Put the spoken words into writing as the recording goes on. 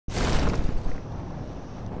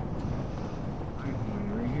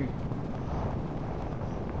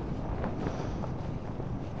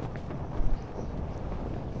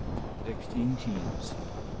16 teams.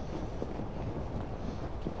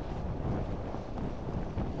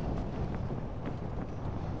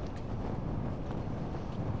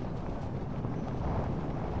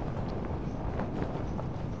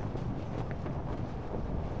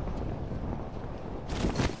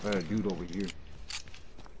 Got a dude over here.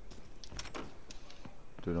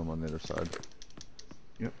 Dude, I'm on the other side.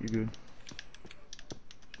 Yep, you're good.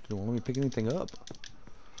 Dude, won't let me pick anything up.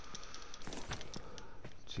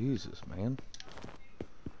 Jesus, man. I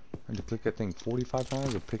had to click that thing 45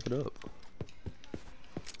 times to pick it up.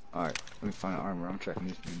 Alright, let me find an armor. I'm tracking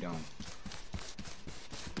this dude down.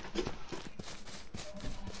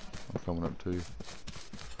 I'm coming up to you.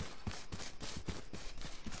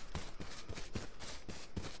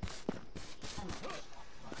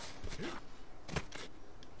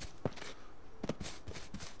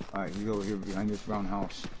 Alright, he's over here behind this brown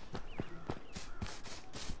house.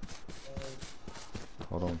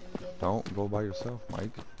 Hold on. Don't go by yourself,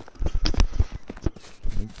 Mike.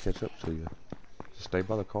 Let me catch up to you. Just stay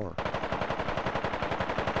by the car.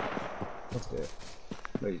 What's that?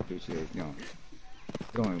 Lady bitch ass, no.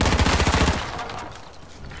 Going.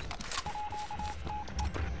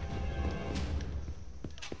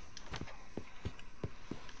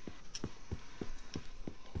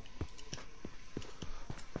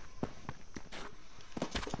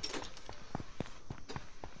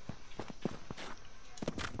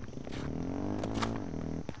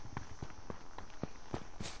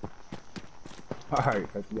 Alright,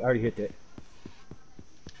 I already hit that.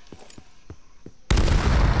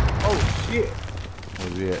 Oh shit!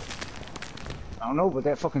 Where's he at? I don't know, but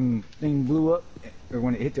that fucking thing blew up, or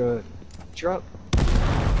when it hit the truck.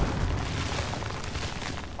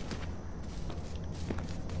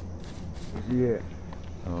 Where's he at?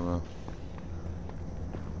 I don't know.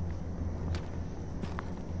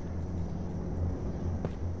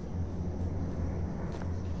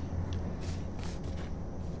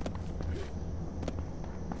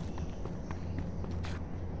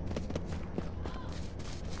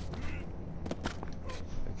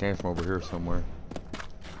 Came from over here somewhere.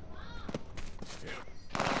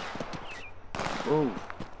 Oh,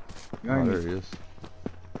 Oh, there he is.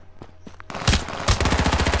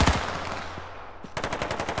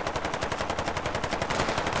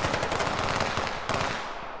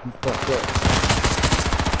 You fucked up.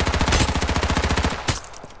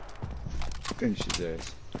 Finish his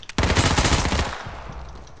ass.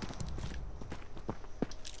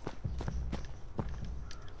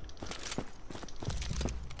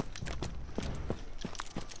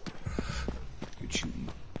 Good shooting.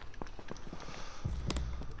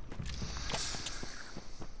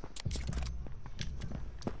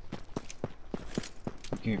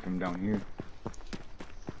 He came from down here.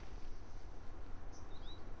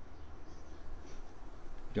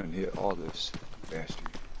 Done hit all this bastard.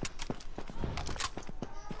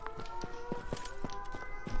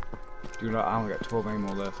 Dude, I only got 12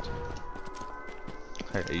 ammo left.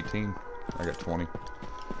 I had 18. I got 20.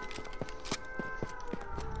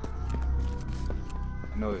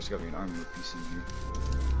 I know there's gotta be an armor piece in here.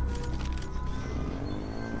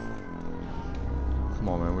 Come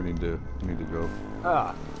on, man. We need to go.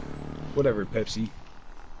 Ah, whatever, Pepsi.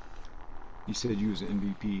 You said you was an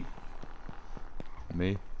MVP.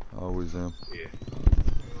 Me? I always am. Yeah.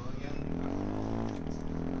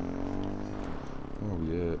 Where we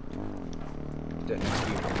at? That next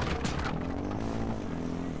vehicle.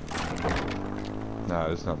 Nah,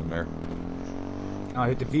 there's nothing there. No, I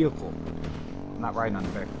hit the vehicle. I'm not riding on the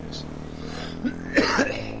back of this.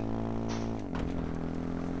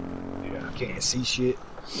 Yeah, I can't see shit.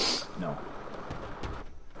 No.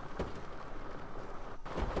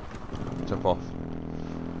 Jump off.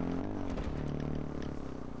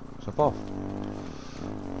 Jump off.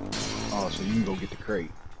 Oh, so you can go get the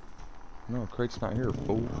crate. No, crate's not here,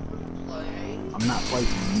 fool. I'm not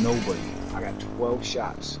fighting nobody. I got 12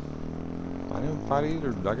 shots. I didn't fight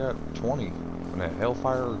either. I got 20. And that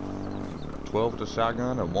Hellfire, 12 with the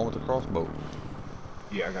shotgun and 1 with the crossbow.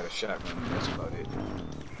 Yeah, I got a shotgun. That's about it.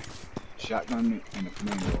 Shotgun and a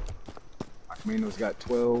commando. My commando's got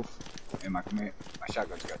 12, and my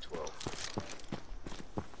shotgun's got 12.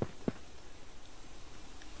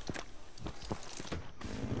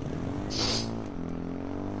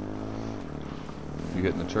 You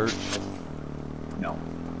hitting the church? No.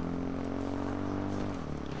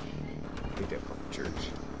 Hit that fucking church.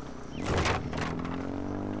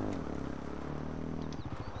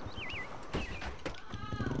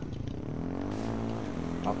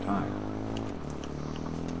 About time.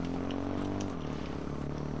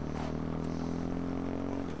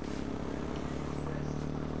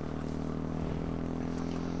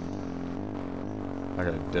 I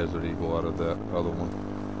got a Desert Eagle out of that other one.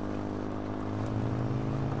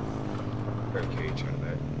 Got a cage out of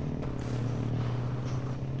that.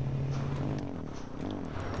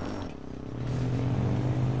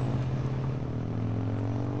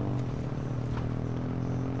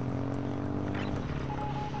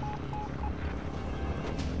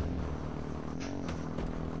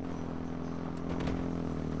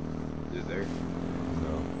 Is it there?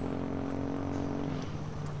 No.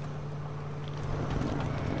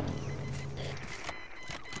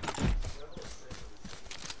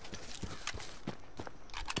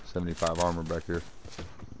 $75 armor back here.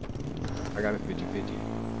 I got a 50-50.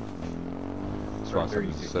 That's why I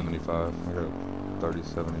said 75. I got a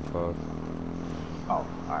 30-75. Oh,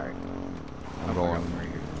 alright. I'm going. Right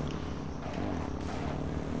here.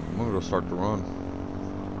 I'm gonna go start the run.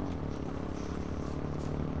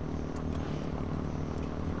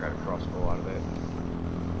 Got a crossbow out of that.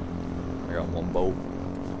 I got one bow.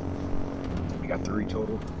 We got 3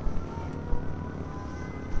 total.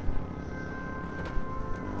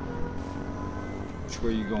 Which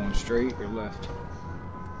way you going, straight or left?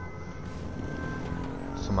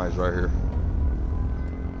 Somebody's right here.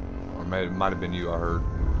 Or it might have been you, I heard.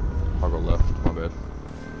 I'll go left, my bad.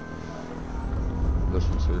 This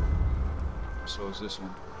one's here. So is this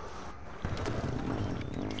one.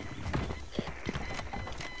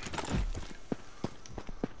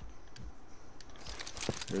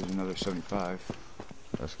 There's another 75.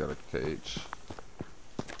 That's got a cage.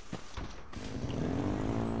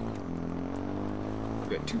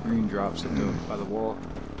 We got 2 green drops at the, by the wall.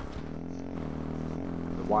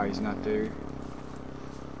 The Y is not there.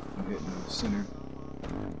 I'm hitting the center.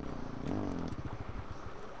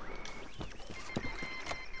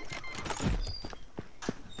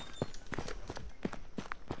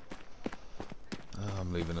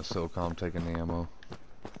 I'm leaving the Silcom, taking the ammo.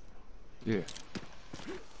 Yeah.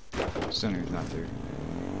 Center's not there.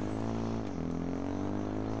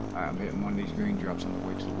 Alright, I'm hitting one of these green drops on the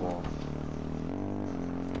way to the wall.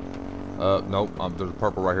 Nope. There's a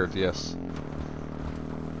purple right here at the S.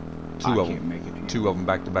 I Two of can't them. make it here. 2 of them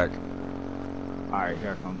back to back. Alright,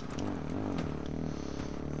 here I come.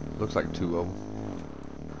 Looks like 2 of them.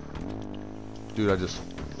 Dude, I just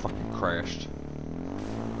fucking crashed.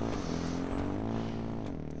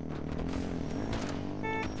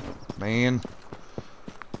 Man.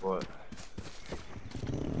 What?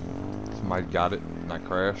 Somebody got it and I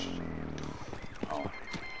crashed. Oh.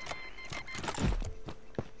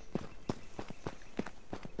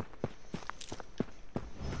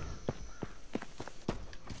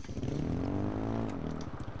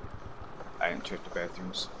 I didn't check the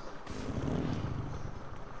bathrooms.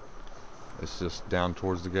 It's just down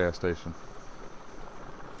towards the gas station.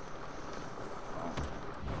 Oh.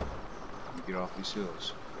 Let me get off these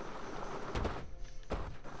hills.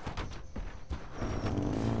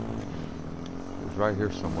 It's right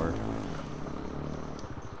here somewhere.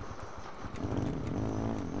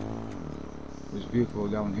 There's a vehicle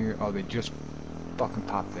down here. Oh, they just fucking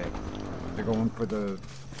popped that. They're going for the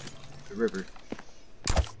river.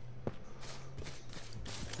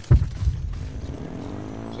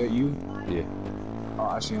 Is that you? Yeah. Oh,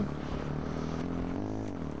 I see him.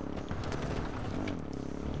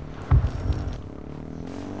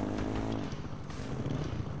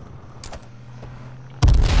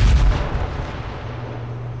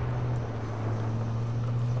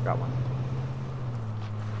 Got one.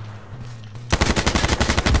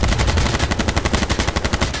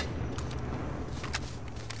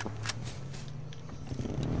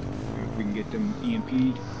 If we can get them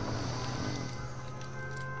EMP'd.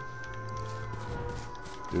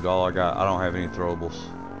 Dude, all I got, I don't have any throwables.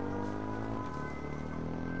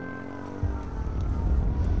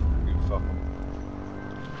 Dude, fuck them.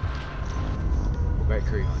 Go back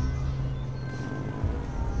crate on.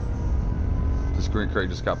 This green crate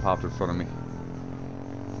just got popped in front of me.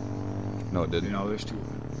 No, it didn't. You know, there's 2.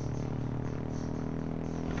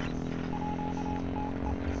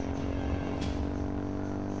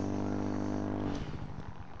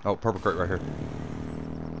 Oh, purple crate right here.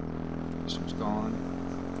 This one's gone.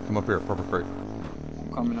 Come up here, purple crate.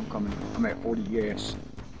 I'm coming, I'm coming. I'm at 40 gas.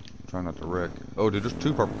 Try not to wreck. Oh, dude, there's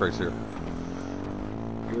 2 purple crates here.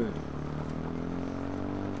 Good.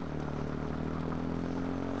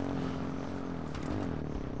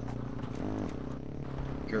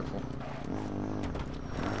 Careful.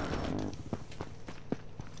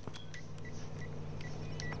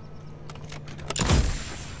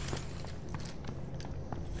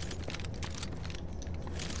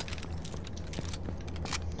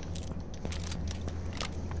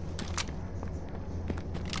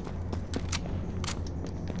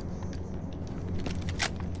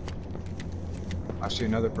 see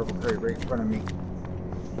another purple crate right in front of me.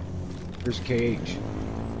 Here's a KH.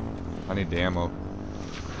 I need the ammo.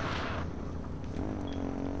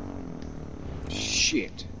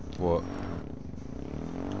 Shit. What?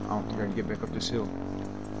 I don't think I can get back up this hill.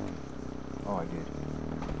 Oh, I did.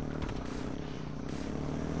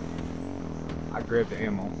 I grabbed the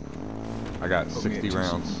ammo. I got Put me at 60 2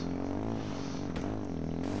 rounds. something.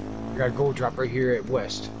 I got a gold drop right here at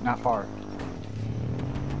west, not far.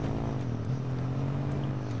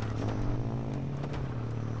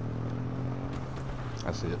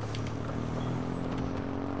 I see it.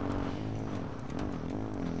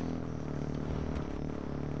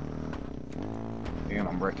 Damn,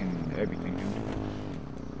 I'm wrecking everything, dude.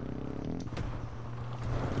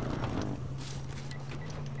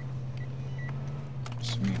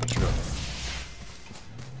 It's me in the truck.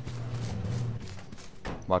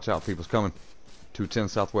 Watch out, people's coming. 210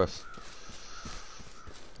 southwest.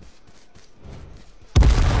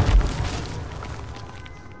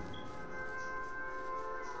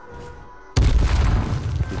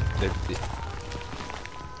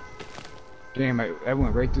 Damn, I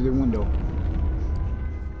went right through the window.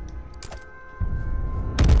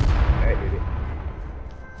 That did it.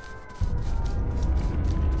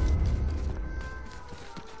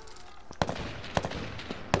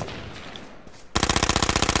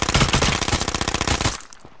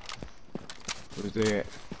 Where's they at?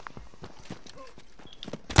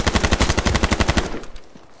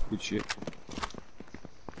 Good shit.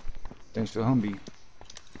 Thanks for the Humvee.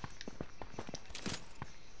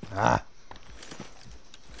 Ah!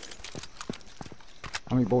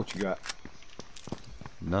 How many bolts you got?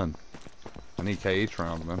 None. I need KH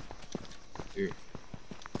rounds, man. Here.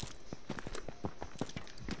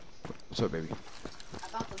 What's up, baby? I'm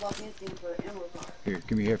about to walk into for an ammo bar. Here,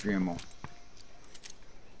 give me half your ammo.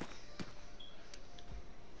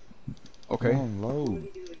 Okay. Come on, load.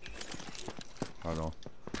 Hold on.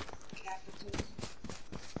 Cactus.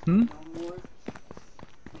 Hmm? No more.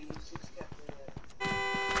 We use 6 cactus.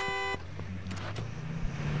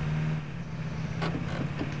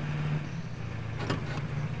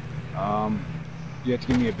 You have to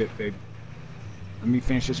give me a bit, babe. Let me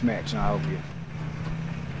finish this match and I'll help you.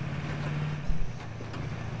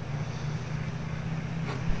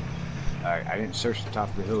 Alright, I didn't search the top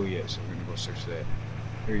of the hill yet, so we're gonna go search that.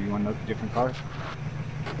 Here, you want a different car?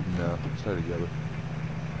 No, stay together.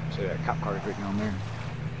 So that cop car is right down there.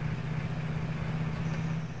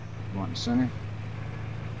 You want in the center?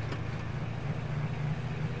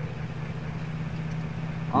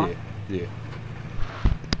 Huh? Yeah, yeah.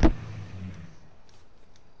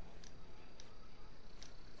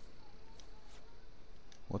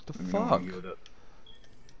 What the Let me know when fuck? you yield up.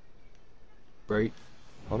 Right?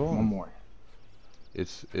 Hold on. One more. There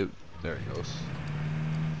it goes.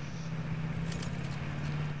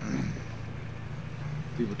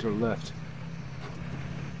 People to the left.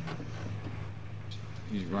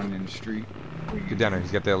 He's running in the street. Get down there.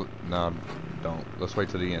 He's got that. No, don't. Let's wait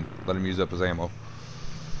till the end. Let him use up his ammo.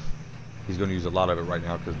 He's going to use a lot of it right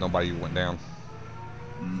now because nobody went down.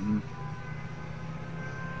 Mm-hmm.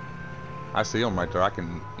 I see him right there. I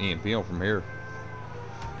can EMP him from here.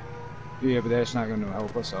 Yeah, but that's not going to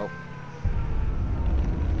help us out.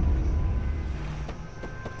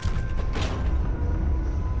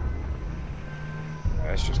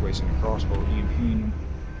 That's just wasting a crossbow EMPing him.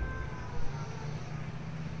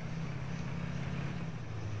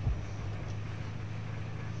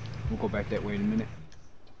 We'll go back that way in a minute.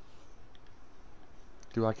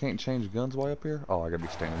 Dude, I can't change guns while up here? Oh, I gotta be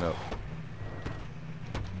standing up.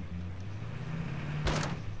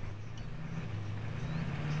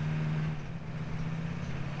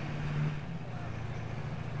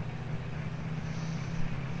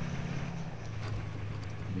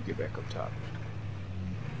 Let me get back up top.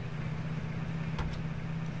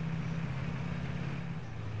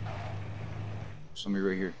 Somebody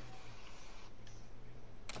right here.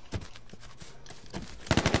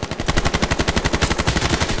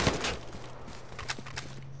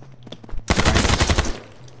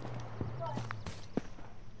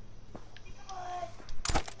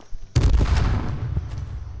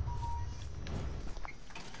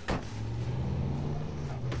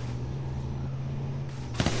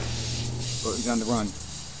 Oh, he's on the run.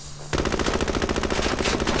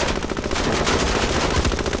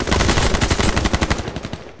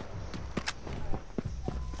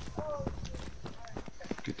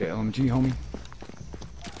 Get that LMG, homie.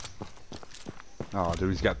 Oh, dude,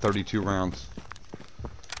 he's got 32 rounds.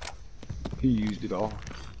 He used it all.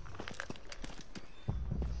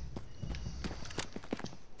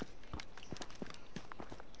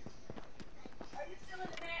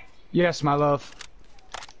 Yes, my love.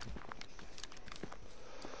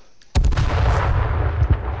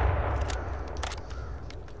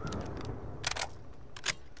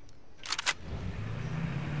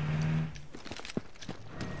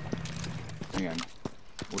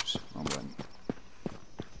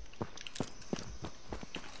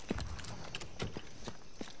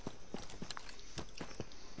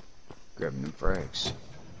 Grabbing them frags.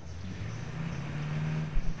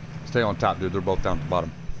 Stay on top, dude. They're both down at the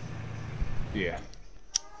bottom. Yeah.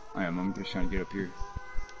 I am. I'm just trying to get up here.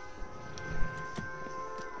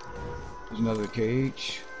 There's another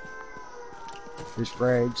cage. There's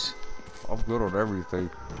frags. I'm good on everything.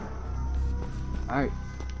 Alright.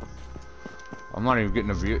 I'm not even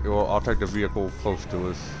getting a vehicle. Well, I'll take the vehicle close to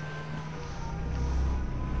us.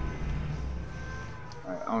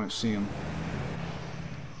 Alright, I don't see him.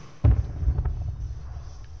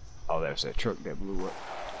 Oh, that's that truck that blew up.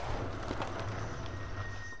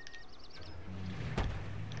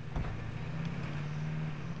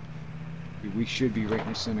 Dude, we should be right in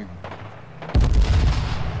the center.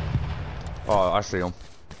 Oh, I see them.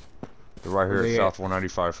 They're right here at South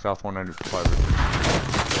 195. South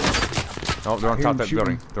 195. Oh, they're on top of that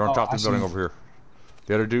building. They're on top of the building over here.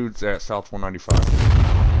 The other dude's at South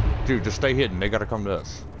 195. Dude, just stay hidden. They gotta come to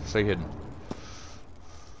us. Stay hidden.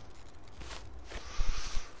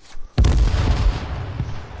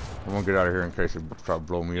 I'm gonna get out of here in case they try to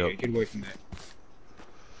blow me up. Get away from that.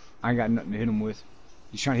 I ain't got nothing to hit him with.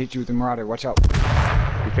 He's trying to hit you with the Marauder. Watch out.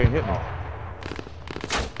 You can't hit me.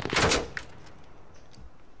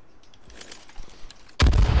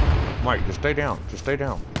 Mike, just stay down. Just stay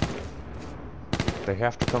down. They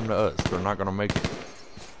have to come to us. They're not gonna make it.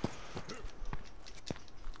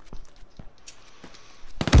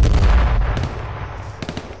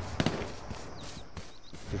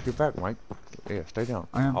 Just get back, Mike. Yeah, stay down.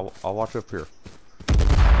 I am. I'll watch up here.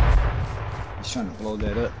 He's trying to blow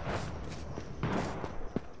that up.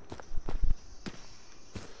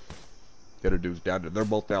 The other dude's down there. They're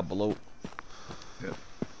both down below. Yep.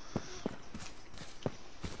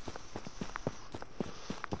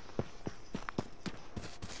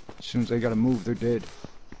 As soon as they gotta move, they're dead.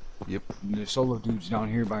 Yep. And the solo dude's down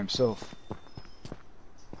here by himself.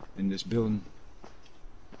 In this building.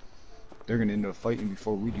 They're gonna end up fighting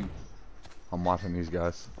before we do. I'm watching these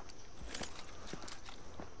guys.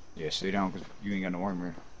 Yeah, stay down because you ain't got no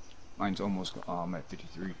armor. Mine's almost, I'm at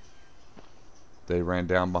 53. They ran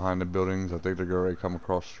down behind the buildings. I think they're ready to come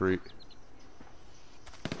across the street.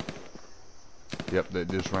 Yep, they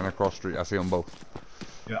just ran across the street. I see them both.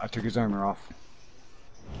 Yeah, I took his armor off.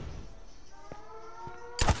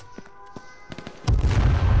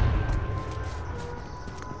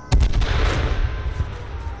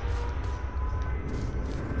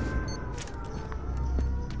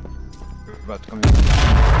 They're about to come in.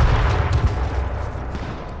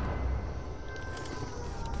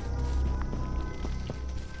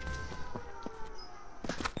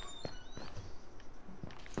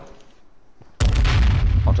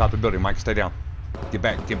 On top of the building, Mike, stay down. Get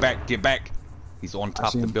back, get back, get back. He's on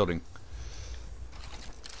top of the building.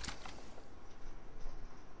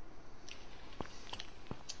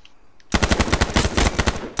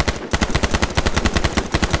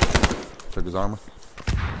 Took his armor.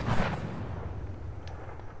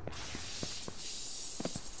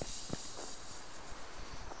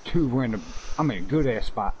 Dude, we're in the, I'm in a good ass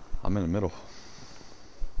spot. I'm in the middle.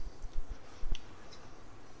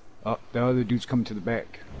 Oh, the other dude's coming to the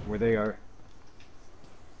back, where they are.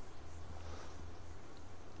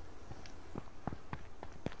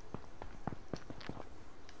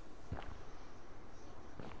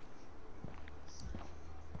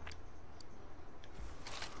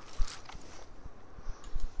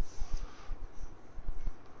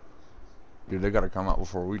 Dude, they gotta come out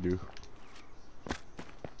before we do.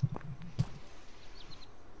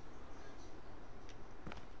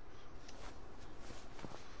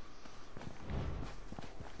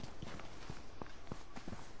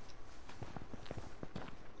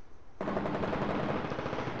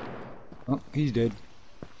 Oh, he's dead.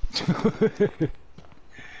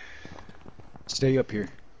 Stay up here.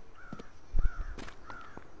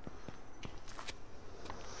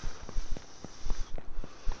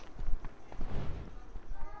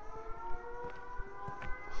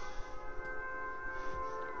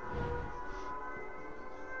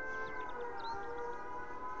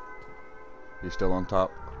 He's still on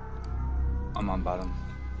top. I'm on bottom.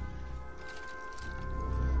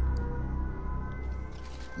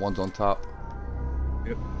 One's on top.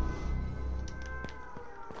 Yep.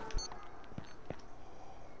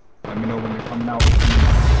 Let me know when they're coming out.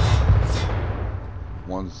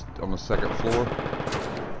 One's on the second floor.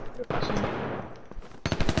 Yep, I see him.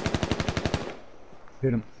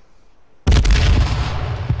 Hit him.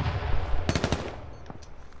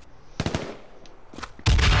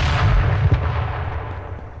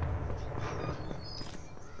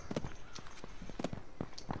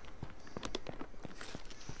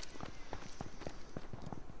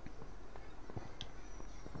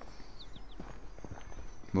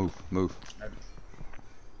 Move, move.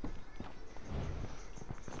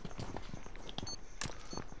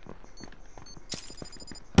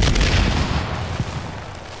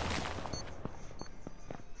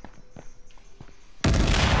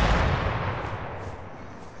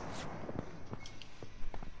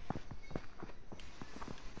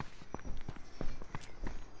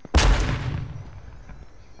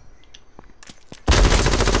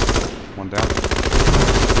 One down.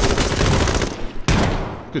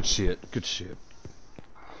 Good shit, good shit.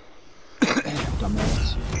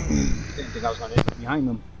 Dumbass. Didn't think I was gonna end up behind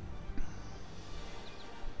them.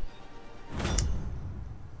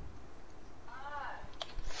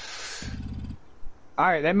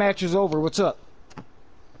 Alright, that match is over. What's up?